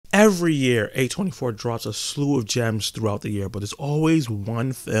Every year, A24 drops a slew of gems throughout the year, but there's always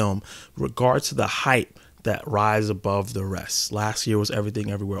one film, regards to the hype, that rise above the rest. Last year was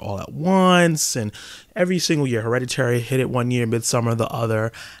Everything Everywhere All at Once, and every single year, Hereditary hit it one year, Midsummer the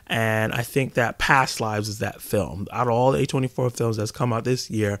other, and I think that Past Lives is that film. Out of all the A24 films that's come out this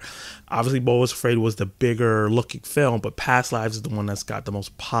year, obviously Beau Was Afraid was the bigger looking film, but Past Lives is the one that's got the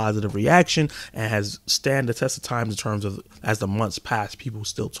most positive reaction and has stand the test of time in terms of, as the months pass, people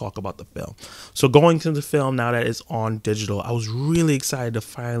still talk about the film. So going to the film, now that it's on digital, I was really excited to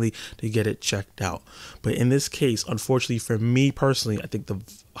finally to get it checked out. But in this case, unfortunately for me personally, I think the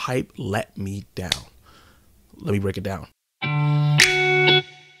hype let me down. Let me break it down.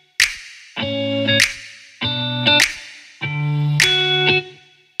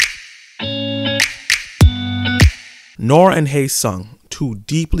 Nora and Hae Sung, two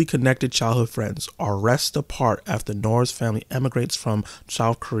deeply connected childhood friends, are wrest apart after Nora's family emigrates from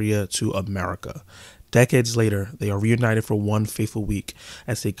South Korea to America. Decades later, they are reunited for one fateful week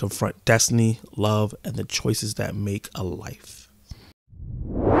as they confront destiny, love, and the choices that make a life.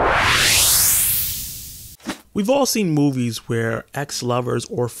 We've all seen movies where ex-lovers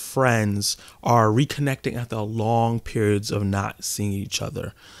or friends are reconnecting after long periods of not seeing each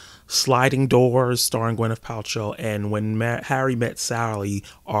other. Sliding Doors, starring Gwyneth Paltrow, and When Harry Met Sally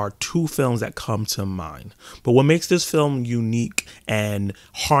are two films that come to mind. But what makes this film unique and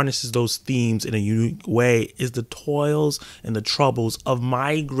harnesses those themes in a unique way is the toils and the troubles of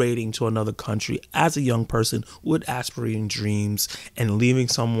migrating to another country as a young person with aspirating dreams and leaving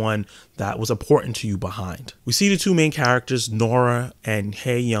someone that was important to you behind. We see the two main characters, Nora and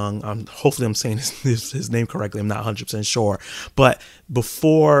Hae Sung. Hopefully I'm saying his name correctly. I'm not 100% sure. But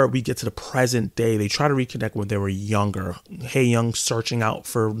before we get to the present day, they try to reconnect when they were younger. Hae Sung searching out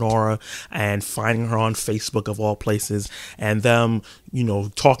for Nora and finding her on Facebook of all places, and them, you know,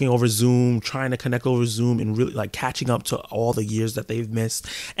 talking over Zoom, trying to connect over Zoom and really like catching up to all the years that they've missed.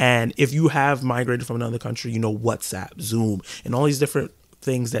 And if you have migrated from another country, you know, WhatsApp, Zoom, and all these different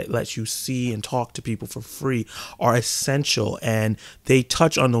things that let you see and talk to people for free are essential, and they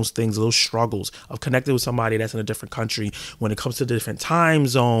touch on those things, those struggles of connecting with somebody that's in a different country when it comes to different time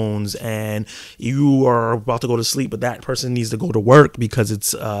zones, and you are about to go to sleep but that person needs to go to work because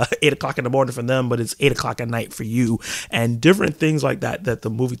it's 8 o'clock in the morning for them but it's 8 o'clock at night for you, and different things like that that the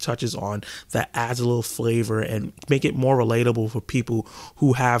movie touches on that adds a little flavor and make it more relatable for people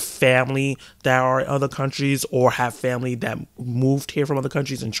who have family that are in other countries or have family that moved here from other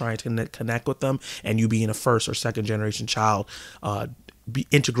countries and trying to connect with them, and you being a first or second generation child be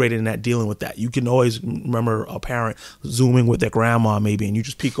integrated in that, dealing with that. You can always remember a parent Zooming with their grandma maybe, and you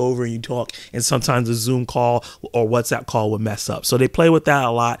just peek over and you talk, and sometimes a Zoom call or WhatsApp call would mess up. So they play with that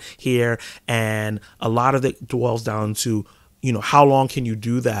a lot here, and a lot of it dwells down to, you know, how long can you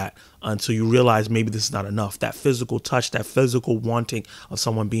do that until you realize maybe this is not enough. That physical touch, that physical wanting of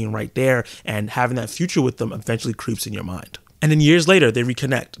someone being right there and having that future with them eventually creeps in your mind. And then years later, they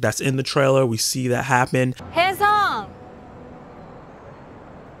reconnect. That's in the trailer. We see that happen. Hae Sung!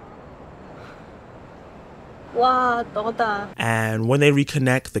 Wow, 너다. And when they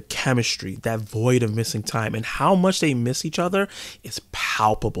reconnect, the chemistry, that void of missing time, and how much they miss each other is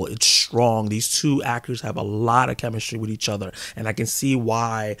palpable. It's strong. These two actors have a lot of chemistry with each other, and I can see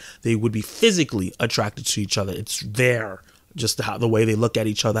why they would be physically attracted to each other. It's there. Just the way they look at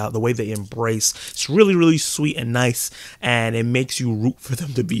each other, the way they embrace. It's really, really sweet and nice, and it makes you root for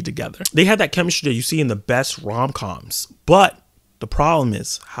them to be together. They have that chemistry that you see in the best rom-coms, but the problem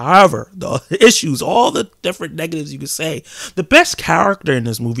is, however, the issues, all the different negatives you could say, the best character in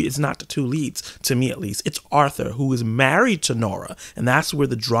this movie is not the two leads, to me at least. It's Arthur, who is married to Nora, and that's where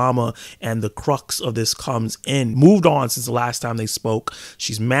the drama and the crux of this comes in. Moved on since the last time they spoke.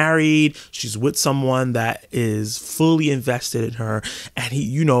 She's married, she's with someone that is fully invested in her, and he,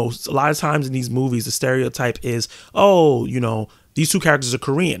 you know, a lot of times in these movies, the stereotype is, oh, you know, these two characters are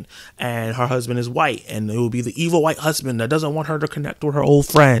Korean and her husband is white, and it will be the evil white husband that doesn't want her to connect with her old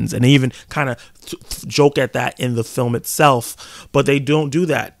friends. And they even kind of joke at that in the film itself, but they don't do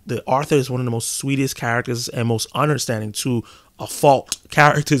that. The Arthur is one of the most sweetest characters and most understanding to a fault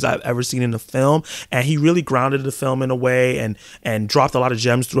characters I've ever seen in the film, and he really grounded the film in a way and dropped a lot of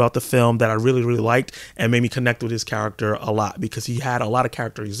gems throughout the film that I really, really liked and made me connect with his character a lot because he had a lot of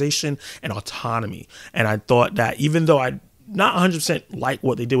characterization and autonomy. And I thought that even though I not 100% like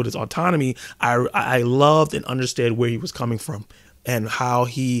what they did with his autonomy, I loved and understood where he was coming from and how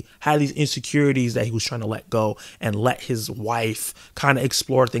he had these insecurities that he was trying to let go and let his wife kind of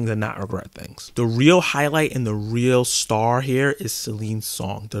explore things and not regret things. The real highlight and the real star here is Celine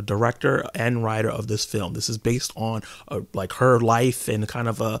Song, the director and writer of this film. This is based on like her life and kind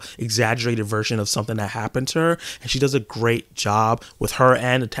of a exaggerated version of something that happened to her, and she does a great job with her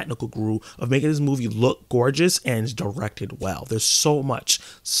and the technical crew of making this movie look gorgeous and directed well. There's so much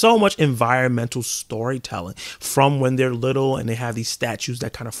environmental storytelling from when they're little and they have these statues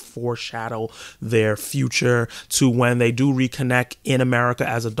that kind of foreshadow their future to when they do reconnect in America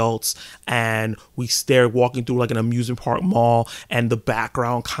as adults, and they're walking through like an amusement park mall, and the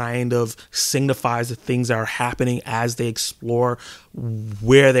background kind of signifies the things that are happening as they explore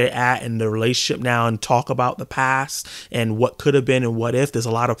where they're at in the relationship now and talk about the past and what could have been and what if. There's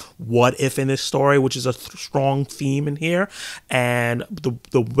a lot of what if in this story, which is a strong theme in here. And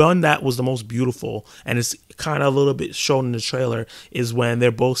the one that was the most beautiful, and it's kind of a little bit shown in the trailer, is when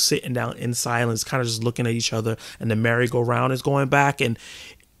they're both sitting down in silence, kind of just looking at each other, and the merry-go-round is going back. And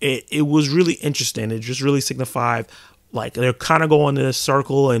it was really interesting. It just really signified like they're kind of going in a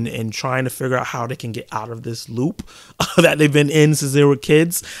circle and trying to figure out how they can get out of this loop that they've been in since they were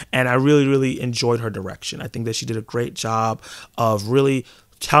kids. And I really, really enjoyed her direction. I think that she did a great job of really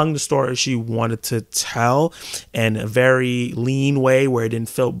telling the story she wanted to tell in a very lean way where it didn't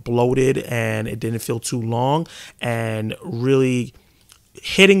feel bloated and it didn't feel too long, and really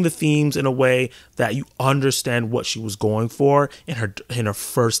hitting the themes in a way that you understand what she was going for in her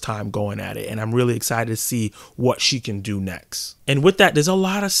first time going at it. And I'm really excited to see what she can do next. And with that, there's a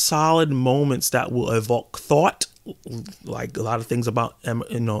lot of solid moments that will evoke thought, like a lot of things about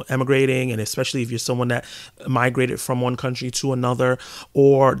emigrating, and especially if you're someone that migrated from one country to another,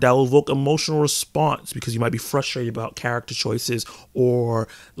 or that will evoke emotional response because you might be frustrated about character choices or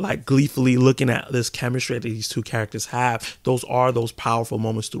like gleefully looking at this chemistry that these two characters have. Those are those powerful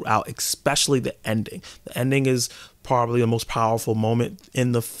moments throughout, especially the ending. The ending is probably the most powerful moment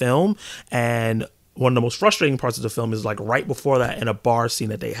in the film, and one of the most frustrating parts of the film is like right before that in a bar scene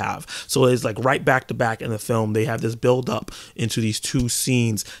that they have. So it's like right back to back in the film. They have this build up into these two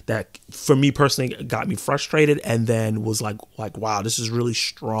scenes that for me personally got me frustrated, and then was like, wow, this is really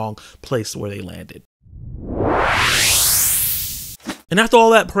strong place where they landed. And after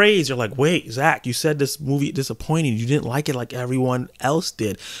all that praise, you're like, wait, Zach, you said this movie disappointing. You didn't like it like everyone else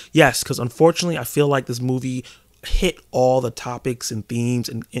did. Yes, because unfortunately, I feel like this movie hit all the topics and themes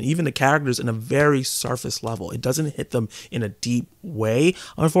and even the characters in a very surface level. It doesn't hit them in a deep way.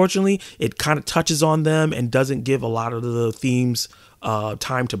 Unfortunately, it kind of touches on them and doesn't give a lot of the themes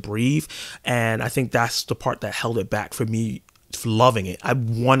time to breathe. And I think that's the part that held it back for me loving it. I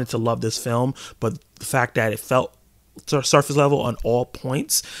wanted to love this film, but the fact that it felt surface level on all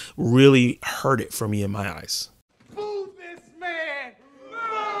points really hurt it for me in my eyes.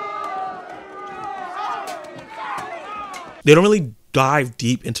 They don't really dive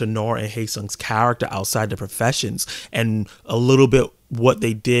deep into Nora and Hae Sung's character outside the professions and a little bit what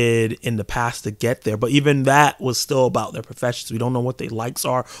they did in the past to get there. But even that was still about their professions. We don't know what their likes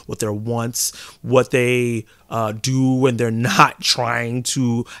are, what their wants, what they do when they're not trying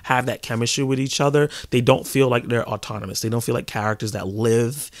to have that chemistry with each other. They don't feel like they're autonomous. They don't feel like characters that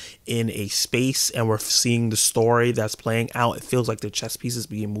live in a space and we're seeing the story that's playing out. It feels like they're chess pieces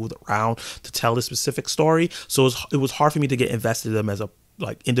being moved around to tell a specific story. So it was hard for me to get invested in them as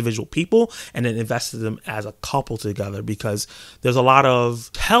like individual people and then invested them as a couple together, because there's a lot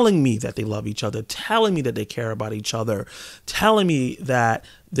of telling me that they love each other, telling me that they care about each other, telling me that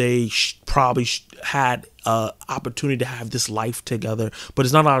they probably had an opportunity to have this life together, but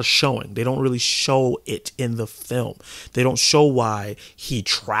it's not a lot of showing. They don't really show it in the film. They don't show why he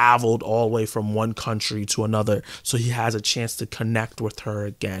traveled all the way from one country to another so he has a chance to connect with her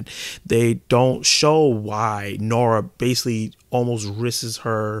again. They don't show why Nora basically almost risks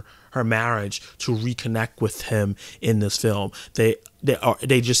her marriage to reconnect with him in this film. They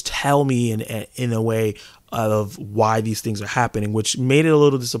just tell me in a way of why these things are happening, which made it a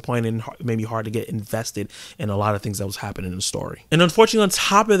little disappointing, made me hard to get invested in a lot of things that was happening in the story. And unfortunately, on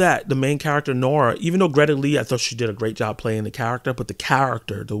top of that, the main character, Nora, even though Greta Lee, I thought she did a great job playing the character, but the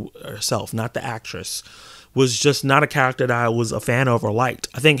character herself, not the actress, was just not a character that I was a fan of or liked.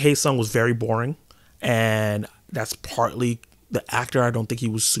 I think Hae Sung was very boring, and that's partly the actor, I don't think he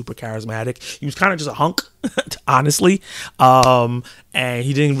was super charismatic. He was kind of just a hunk, honestly. And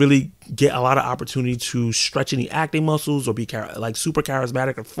he didn't really get a lot of opportunity to stretch any acting muscles or be like super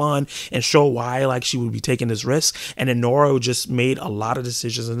charismatic or fun and show why like she would be taking this risk. And then Nora just made a lot of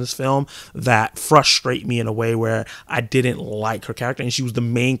decisions in this film that frustrate me in a way where I didn't like her character, and she was the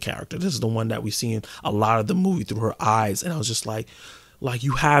main character. This is the one that we see in a lot of the movie through her eyes, and I was just like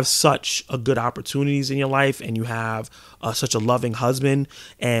you have such a good opportunities in your life, and you have such a loving husband,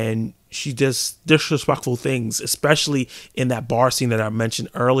 and she does disrespectful things, especially in that bar scene that I mentioned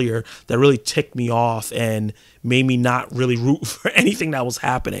earlier, that really ticked me off and made me not really root for anything that was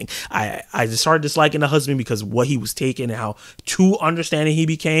happening. I just started disliking the husband because what he was taking, how too understanding he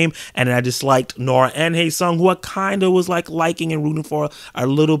became, and I disliked Nora and Hae Sung, who I kind of was like liking and rooting for a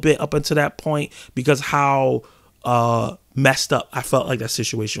little bit up until that point, because how messed up I felt like that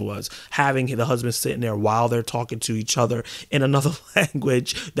situation was, having the husband sitting there while they're talking to each other in another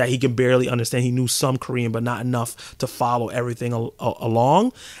language that he can barely understand. He knew some Korean but not enough to follow everything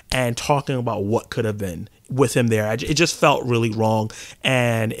along, and talking about what could have been with him there. It just felt really wrong,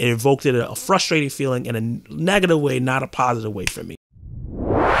 and it evoked a frustrating feeling in a negative way, not a positive way for me.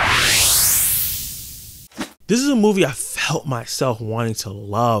 This is a movie I felt myself wanting to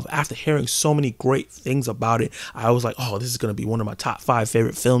love. After hearing so many great things about it, I was like, oh, this is going to be one of my top 5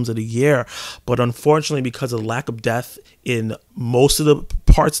 favorite films of the year. But unfortunately, because of the lack of depth in most of the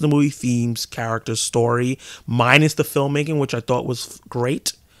parts of the movie, themes, characters, story, minus the filmmaking, which I thought was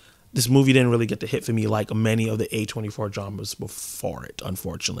great, this movie didn't really get to hit for me like many of the A24 dramas before it,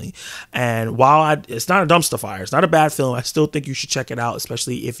 unfortunately. And while it's not a dumpster fire, it's not a bad film, I still think you should check it out,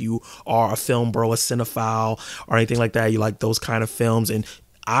 especially if you are a film bro, a cinephile, or anything like that. You like those kind of films, and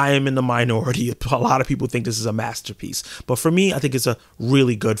I am in the minority. A lot of people think this is a masterpiece, but for me, I think it's a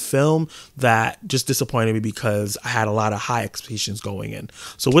really good film that just disappointed me because I had a lot of high expectations going in.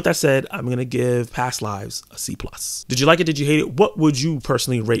 So with that said, I'm going to give Past Lives a C+. Did you like it? Did you hate it? What would you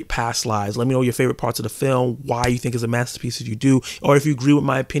personally rate Past Lives? Let me know your favorite parts of the film, why you think it's a masterpiece if you do, or if you agree with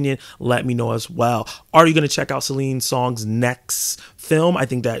my opinion, let me know as well. Are you going to check out Celine Song's next film? I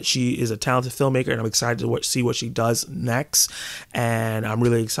think that she is a talented filmmaker, and I'm excited to see what she does next, and I'm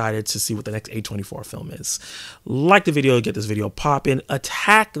really excited to see what the next A24 film is. Like the video, get this video popping,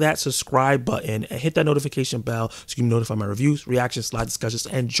 attack that subscribe button, and hit that notification bell so you can notify my reviews, reactions, live discussions,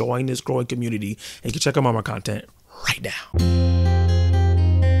 and join this growing community. And you can check out more of my content right now.